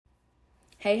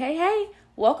Hey, hey, hey.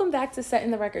 Welcome back to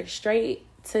Setting the Record Straight.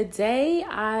 Today,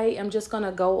 I am just going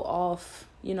to go off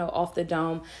the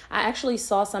dome. I actually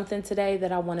saw something today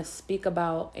that I want to speak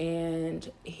about,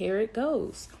 and here it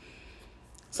goes.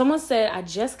 Someone said, I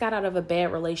just got out of a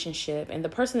bad relationship, and the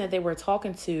person that they were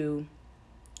talking to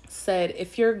said,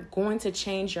 if you're going to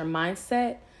change your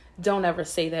mindset, don't ever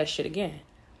say that shit again.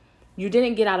 You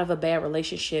didn't get out of a bad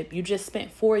relationship. You just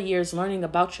spent 4 years learning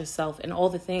about yourself and all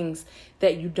the things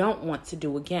that you don't want to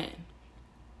do again.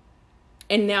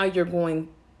 And now you're going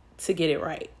to get it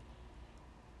right.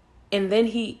 And then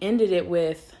he ended it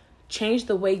with, change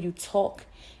the way you talk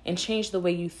and change the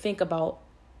way you think about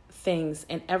things,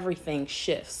 and everything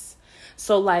shifts.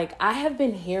 So I have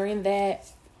been hearing that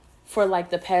for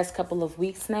the past couple of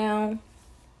weeks now.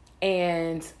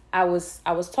 And I was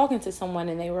talking to someone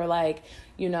and they were like,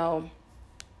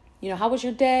 how was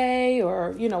your day?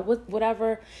 Or,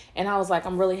 whatever. And I was like,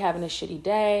 I'm really having a shitty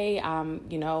day. I'm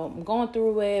going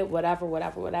through it,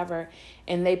 whatever.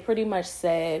 And they pretty much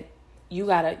said, you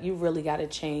really gotta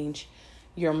change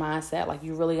your mindset.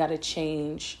 You really gotta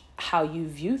change how you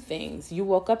view things. You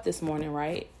woke up this morning,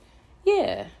 right?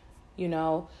 Yeah.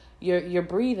 You're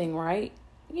breathing, right?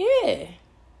 Yeah.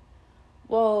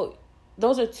 Well,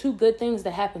 those are two good things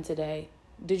that happened today.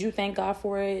 Did you thank God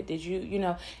for it? Did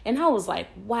you, And I was like,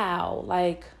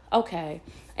 wow, okay.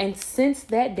 And since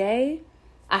that day,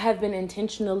 I have been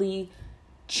intentionally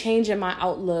changing my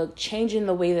outlook, changing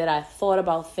the way that I thought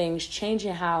about things,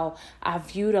 changing how I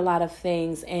viewed a lot of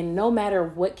things. And no matter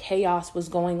what chaos was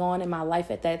going on in my life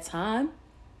at that time,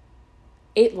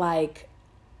 it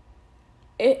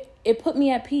put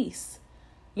me at peace.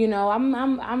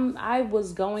 I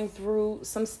was going through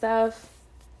some stuff.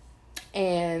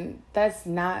 And that's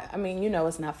not,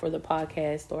 it's not for the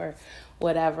podcast or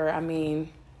whatever. I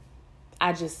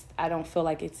don't feel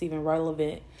like it's even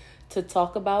relevant to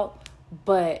talk about.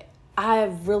 But I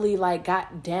really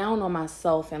got down on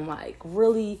myself and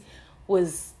really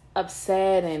was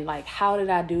upset and how did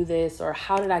I do this, or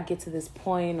how did I get to this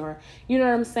point, or you know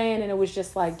what I'm saying? And it was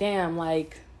just damn,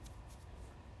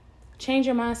 change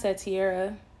your mindset,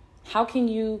 Tiara. How can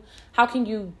you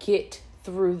get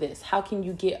through this? How can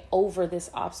you get over this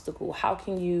obstacle? How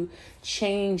can you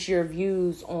change your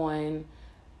views on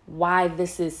why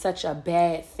this is such a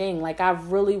bad thing? I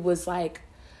really was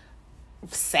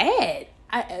sad.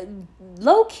 I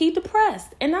low key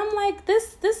depressed. And I'm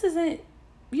this isn't,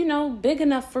 big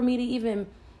enough for me to even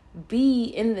be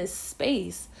in this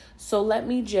space. So let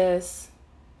me just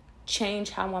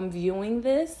change how I'm viewing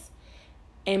this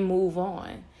and move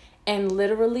on. And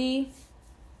literally,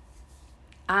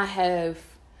 I have,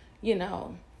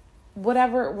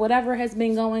 whatever has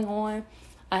been going on,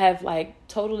 I have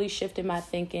totally shifted my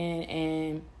thinking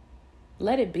and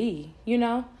let it be,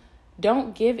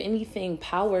 Don't give anything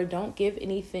power. Don't give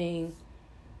anything,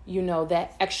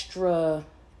 that extra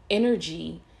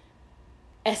energy,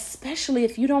 especially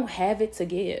if you don't have it to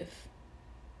give,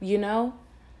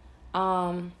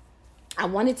 I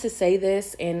wanted to say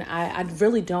this, and I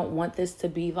really don't want this to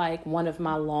be one of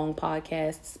my long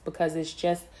podcasts, because it's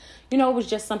just, it was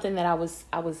just something that I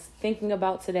was thinking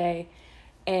about today.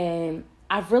 And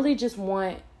I really just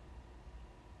want,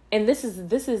 and this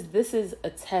is a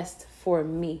test for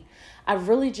me. I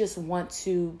really just want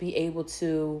to be able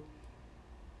to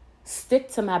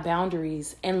stick to my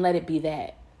boundaries and let it be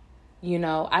that.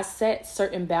 I set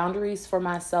certain boundaries for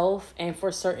myself and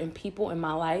for certain people in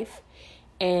my life.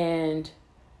 And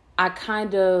I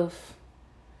kind of,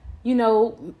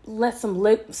 let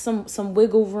some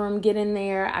wiggle room get in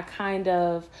there. I kind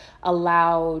of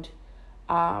allowed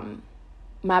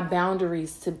my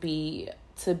boundaries to be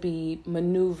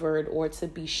maneuvered or to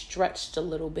be stretched a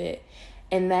little bit.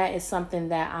 And that is something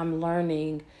that I'm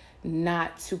learning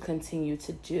not to continue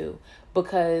to do,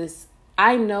 because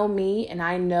I know me, and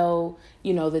I know,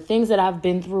 the things that I've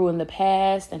been through in the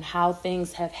past and how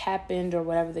things have happened or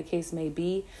whatever the case may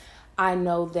be. I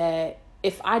know that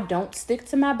if I don't stick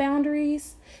to my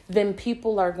boundaries, then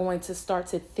people are going to start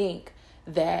to think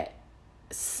that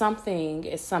something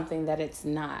is something that it's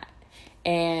not.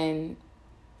 And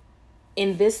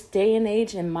in this day and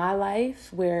age in my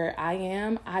life where I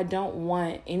am, I don't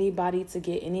want anybody to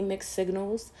get any mixed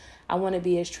signals. I want to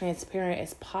be as transparent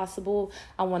as possible.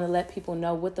 I want to let people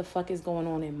know what the fuck is going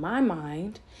on in my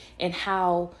mind, and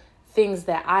how things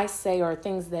that I say or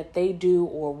things that they do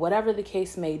or whatever the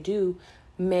case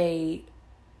may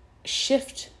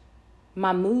shift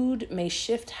my mood, may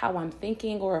shift how I'm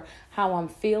thinking or how I'm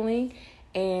feeling.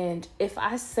 And if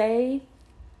I say,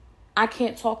 I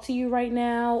can't talk to you right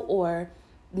now, or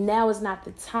now is not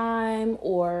the time,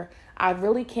 or I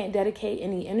really can't dedicate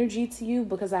any energy to you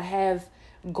because I have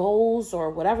goals or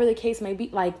whatever the case may be.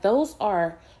 Like, those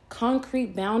are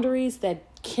concrete boundaries that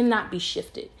cannot be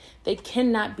shifted. They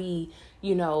cannot be,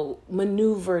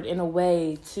 maneuvered in a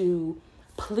way to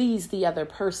please the other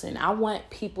person. I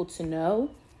want people to know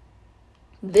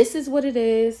this is what it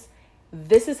is.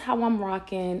 This is how I'm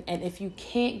rocking. And if you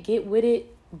can't get with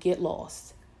it, get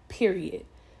lost. Period.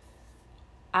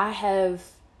 I have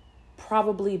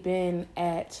probably been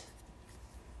at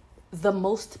the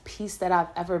most peace that I've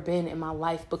ever been in my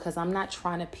life because I'm not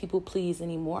trying to people please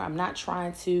anymore. I'm not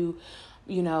trying to,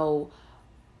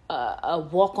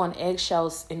 walk on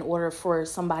eggshells in order for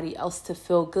somebody else to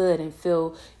feel good and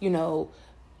feel,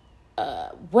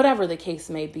 whatever the case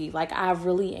may be. Like, I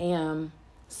really am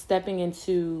stepping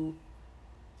into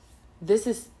this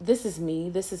is me.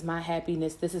 This is my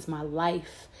happiness. This is my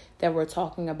life that we're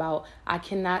talking about. I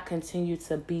cannot continue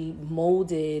to be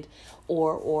molded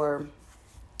or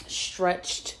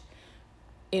stretched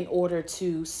in order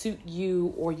to suit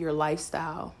you or your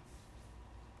lifestyle.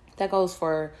 That goes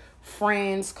for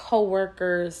friends,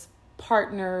 coworkers,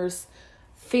 partners,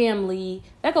 family.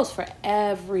 That goes for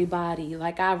everybody.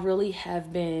 Like, I really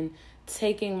have been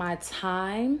taking my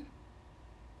time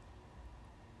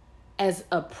as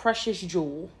a precious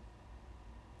jewel.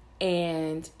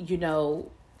 And,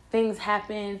 things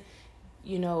happen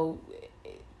in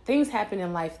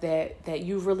life that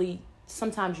you really,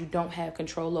 sometimes you don't have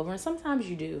control over, and sometimes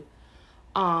you do.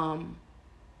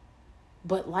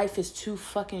 But life is too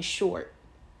fucking short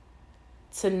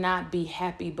to not be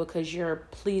happy because you're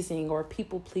pleasing or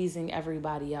people pleasing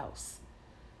everybody else.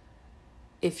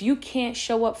 If you can't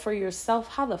show up for yourself,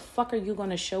 how the fuck are you going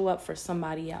to show up for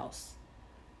somebody else?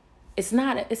 It's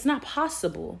not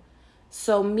possible.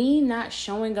 So me not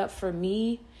showing up for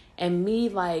me and me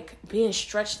like being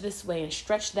stretched this way and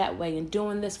stretched that way and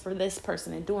doing this for this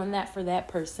person and doing that for that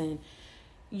person,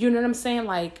 you know what I'm saying?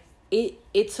 Like,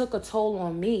 it took a toll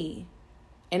on me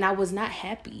and I was not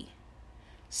happy.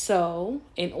 So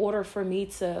in order for me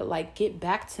to like get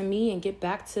back to me and get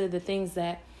back to the things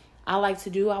that I like to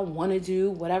do, I want to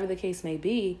do, whatever the case may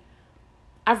be,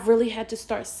 I've really had to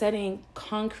start setting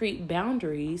concrete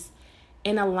boundaries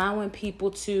and allowing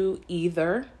people to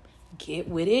either get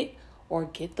with it or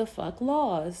get the fuck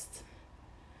lost.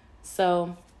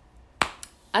 So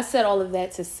I said all of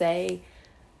that to say,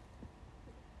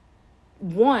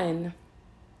 one,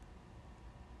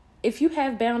 if you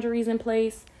have boundaries in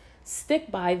place,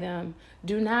 stick by them.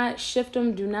 Do not shift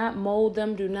them. Do not mold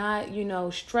them. Do not,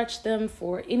 stretch them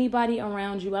for anybody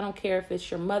around you. I don't care if it's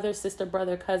your mother, sister,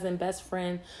 brother, cousin, best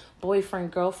friend,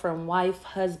 boyfriend, girlfriend, wife,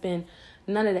 husband,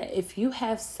 none of that. If you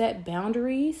have set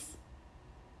boundaries,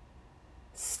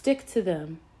 stick to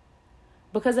them.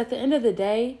 Because at the end of the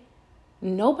day,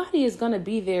 nobody is going to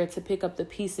be there to pick up the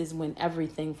pieces when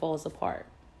everything falls apart.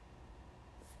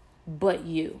 But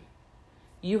you.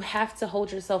 You have to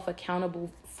hold yourself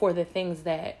accountable for the things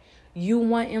that you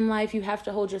want in life. You have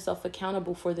to hold yourself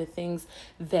accountable for the things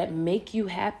that make you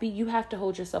happy. You have to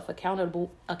hold yourself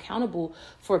accountable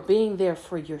for being there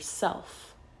for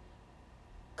yourself.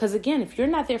 Because again, if you're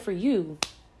not there for you,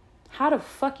 how the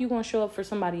fuck you gonna show up for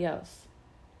somebody else?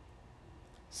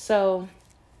 So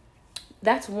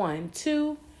that's one.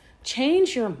 Two,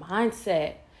 change your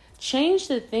mindset. Change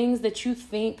the things that you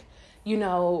think,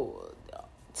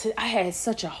 I had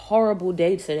such a horrible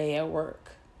day today at work.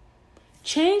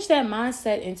 Change that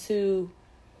mindset into,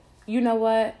 you know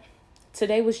what?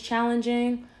 Today was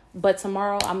challenging, but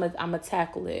tomorrow I'm gonna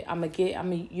tackle it. I'm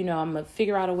gonna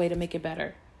figure out a way to make it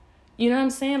better. You know what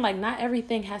I'm saying? Like, not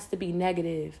everything has to be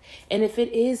negative. And if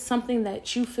it is something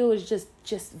that you feel is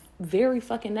just very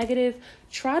fucking negative,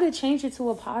 try to change it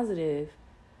to a positive.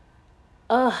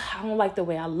 I don't like the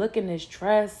way I look in this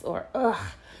dress, or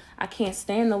I can't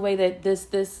stand the way that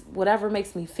this whatever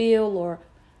makes me feel, or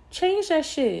change that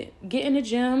shit. Get in the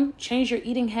gym, change your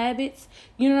eating habits.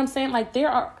 You know what I'm saying? Like,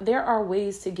 there are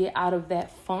ways to get out of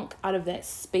that funk, out of that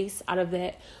space, out of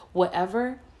that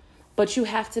whatever. But you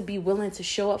have to be willing to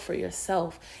show up for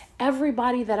yourself.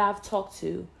 Everybody that I've talked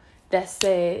to that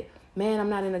said, man, I'm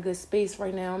not in a good space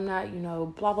right now. I'm not,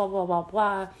 blah, blah, blah, blah,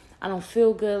 blah. I don't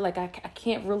feel good. Like, I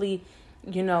can't really,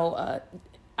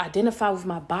 identify with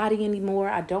my body anymore.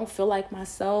 I don't feel like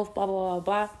myself, blah, blah, blah,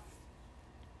 blah.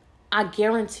 I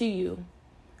guarantee you,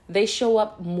 they show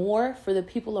up more for the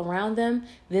people around them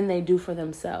than they do for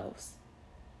themselves.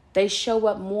 They show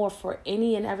up more for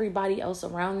any and everybody else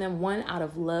around them. One, out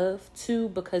of love. Two,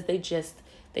 because they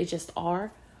just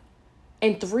are.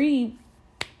 And three,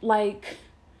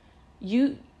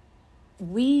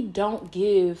 we don't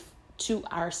give to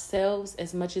ourselves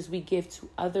as much as we give to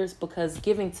others, because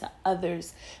giving to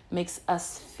others makes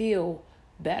us feel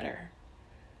better.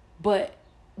 But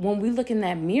when we look in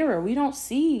that mirror, we don't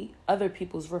see other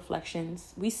people's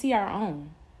reflections. We see our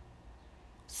own.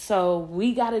 So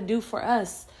we got to do for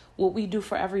us what we do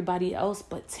for everybody else,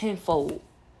 but tenfold.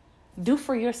 Do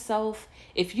for yourself.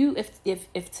 If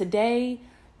today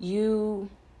you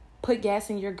put gas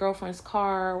in your girlfriend's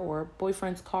car or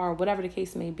boyfriend's car, whatever the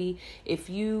case may be, if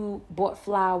you bought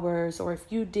flowers, or if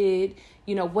you did,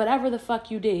 whatever the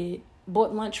fuck you did,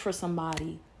 bought lunch for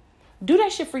somebody, do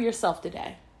that shit for yourself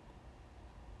today.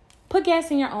 Put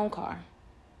gas in your own car.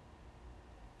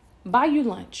 Buy you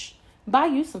lunch. Buy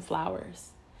you some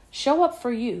flowers. Show up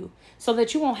for you so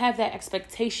that you won't have that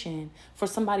expectation for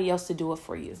somebody else to do it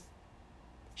for you.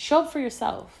 Show up for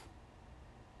yourself.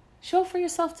 Show up for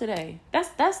yourself today.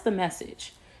 That's the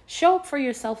message. Show up for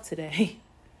yourself today.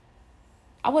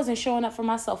 I wasn't showing up for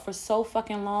myself for so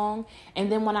fucking long.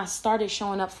 And then when I started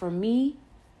showing up for me,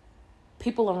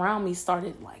 people around me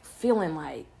started like feeling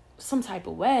like some type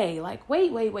of way. Like,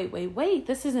 wait.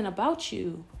 This isn't about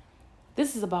you.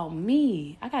 This is about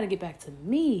me. I got to get back to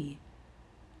me.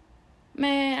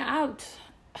 Man,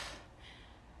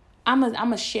 I'm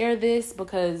gonna share this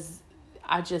because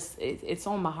it's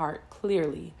on my heart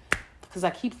clearly, because I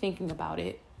keep thinking about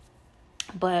it.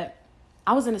 But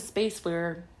I was in a space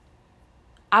where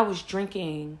I was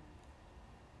drinking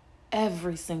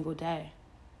every single day.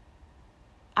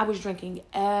 I was drinking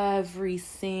every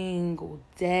single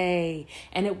day.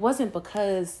 And it wasn't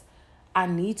because I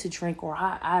need to drink or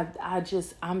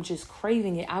I'm just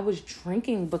craving it. I was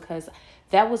drinking because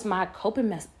that was my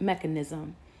coping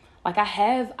mechanism. Like I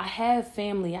have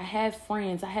family, I have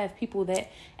friends, I have people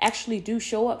that actually do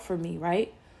show up for me,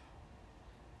 right?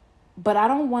 But I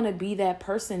don't want to be that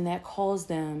person that calls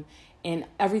them and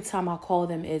every time I call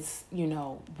them it's,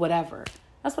 whatever.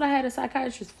 That's what I had a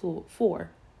psychiatrist for.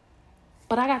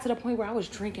 But I got to the point where I was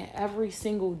drinking every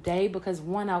single day because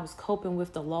one, I was coping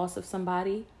with the loss of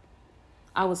somebody.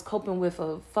 I was coping with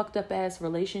a fucked up ass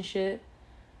relationship.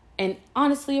 And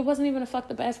honestly, it wasn't even a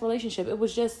fucked up ass relationship.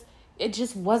 It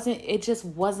just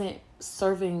wasn't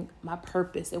serving my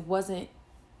purpose. It wasn't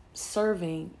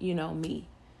serving, me.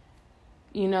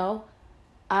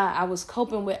 I was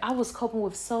coping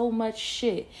with so much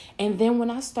shit. And then when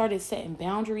I started setting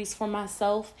boundaries for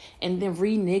myself and then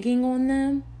reneging on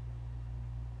them,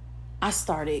 I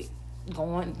started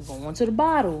going to the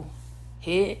bottle,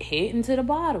 hitting to the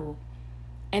bottle.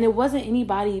 And it wasn't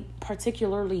anybody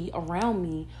particularly around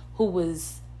me who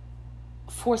was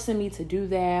forcing me to do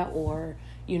that or,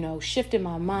 shifting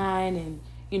my mind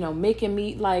and, making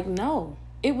me like, no,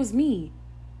 it was me.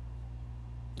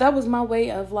 That was my way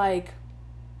of like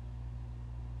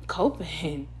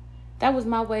coping. That was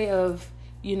my way of,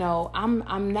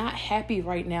 I'm not happy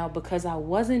right now because I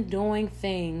wasn't doing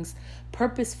things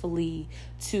purposefully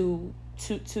to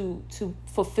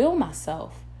fulfill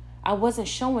myself. I wasn't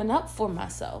showing up for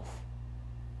myself.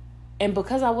 And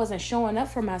because I wasn't showing up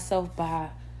for myself by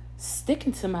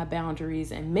sticking to my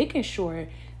boundaries and making sure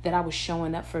that I was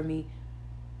showing up for me,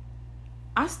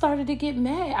 I started to get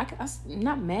mad.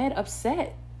 Not mad,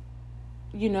 upset.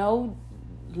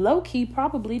 Low-key,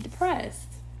 probably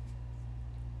depressed.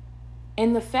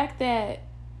 And the fact that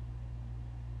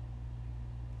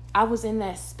I was in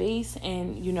that space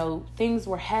and, things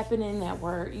were happening that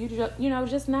were,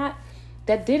 just not,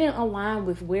 that didn't align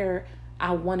with where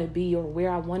I want to be or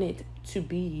where I wanted to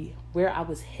be, where I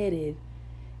was headed.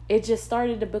 It just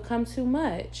started to become too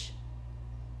much.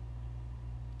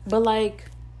 But like,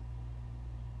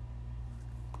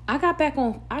 I got back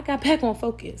on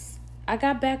focus. I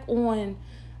got back on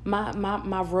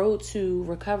my road to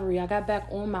recovery. I got back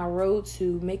on my road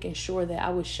to making sure that I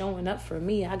was showing up for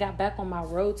me. I got back on my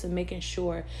road to making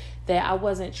sure that I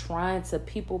wasn't trying to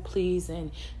people please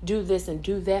and do this and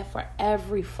do that for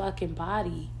every fucking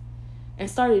body, and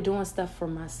started doing stuff for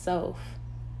myself.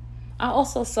 I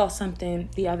also saw something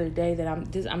the other day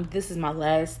that this is my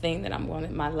last thing that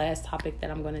my last topic that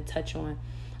I'm going to touch on.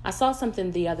 I saw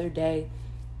something the other day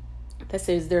that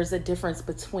says there's a difference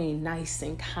between nice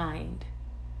and kind.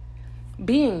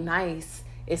 Being nice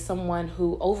is someone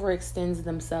who overextends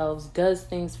themselves, does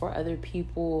things for other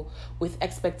people with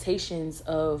expectations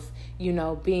of,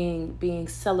 being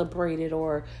celebrated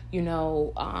or,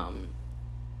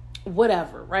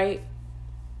 whatever, right?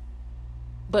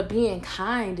 But being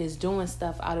kind is doing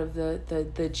stuff out of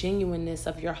the genuineness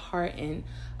of your heart and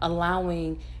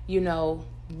allowing,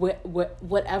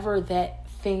 whatever that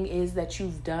thing is that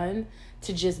you've done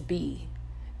to just be.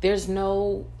 There's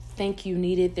no thank you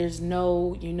needed. There's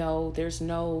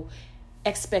no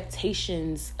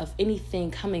expectations of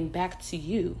anything coming back to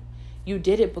you. You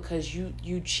did it because you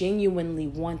genuinely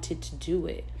wanted to do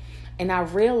it. And I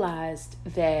realized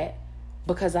that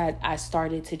because I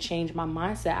started to change my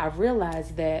mindset, I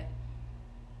realized that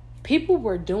people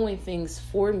were doing things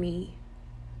for me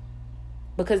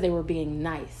because they were being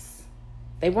nice.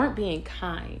 They weren't being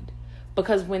kind.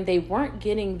 Because when they weren't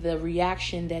getting the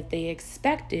reaction that they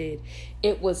expected,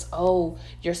 it was, oh,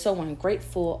 you're so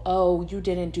ungrateful. Oh, you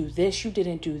didn't do this. You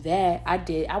didn't do that. I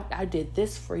did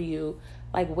this for you.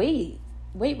 Like, wait.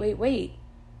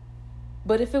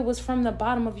 But if it was from the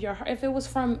bottom of your heart, if it was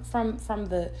from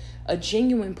a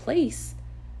genuine place,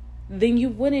 then you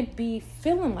wouldn't be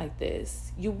feeling like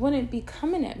this. You wouldn't be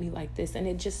coming at me like this. And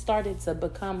it just started to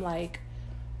become like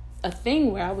a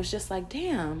thing where I was just like,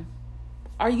 damn,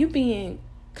 are you being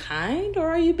kind or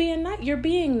are you being nice? You're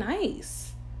being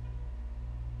nice.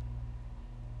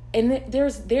 And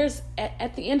there's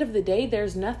at the end of the day,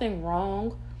 there's nothing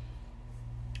wrong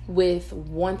with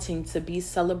wanting to be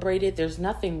celebrated. There's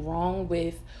nothing wrong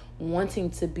with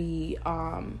wanting to be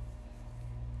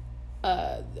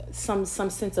some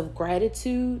sense of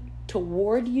gratitude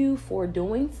toward you for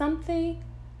doing something.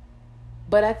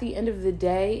 But at the end of the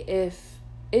day, if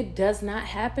it does not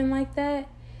happen like that,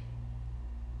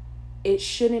 it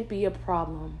shouldn't be a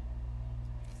problem.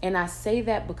 And I say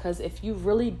that because if you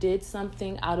really did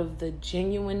something out of the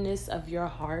genuineness of your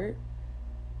heart,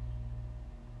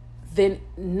 then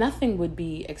nothing would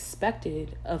be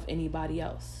expected of anybody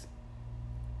else.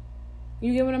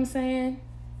 You get what I'm saying?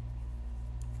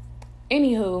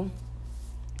 Anywho,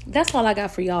 that's all I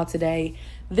got for y'all today.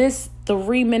 This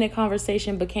 3-minute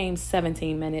conversation became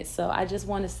 17 minutes. So I just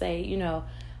want to say,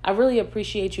 I really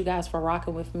appreciate you guys for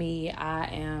rocking with me. I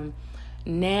am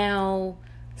now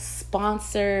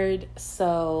sponsored,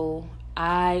 so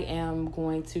I am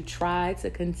going to try to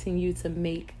continue to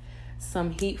make some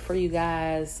heat for you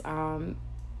guys. And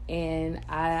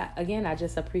I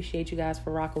just appreciate you guys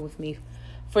for rocking with me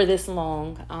for this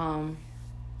long.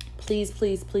 Please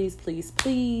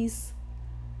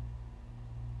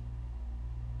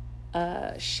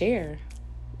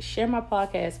share my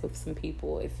podcast with some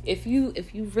people. If you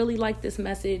really like this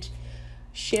message,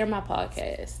 share my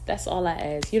podcast. That's all I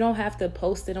ask. You don't have to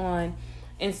post it on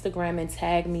Instagram and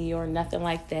tag me or nothing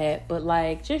like that, but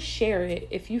just share it.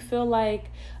 If you feel like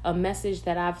a message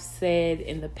that I've said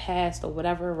in the past or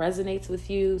whatever resonates with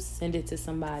you, send it to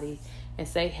somebody and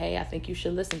say, hey, I think you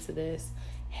should listen to this.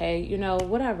 Hey,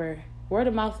 whatever. Word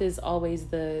of mouth is always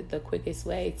the quickest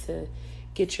way to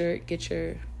get your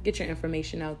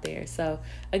information out there. So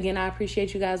again, I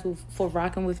appreciate you guys for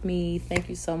rocking with me. Thank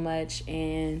you so much,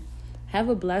 and have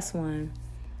a blessed one.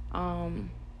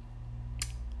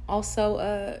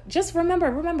 Also, just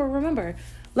remember,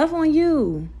 love on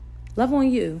you.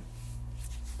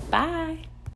 Bye.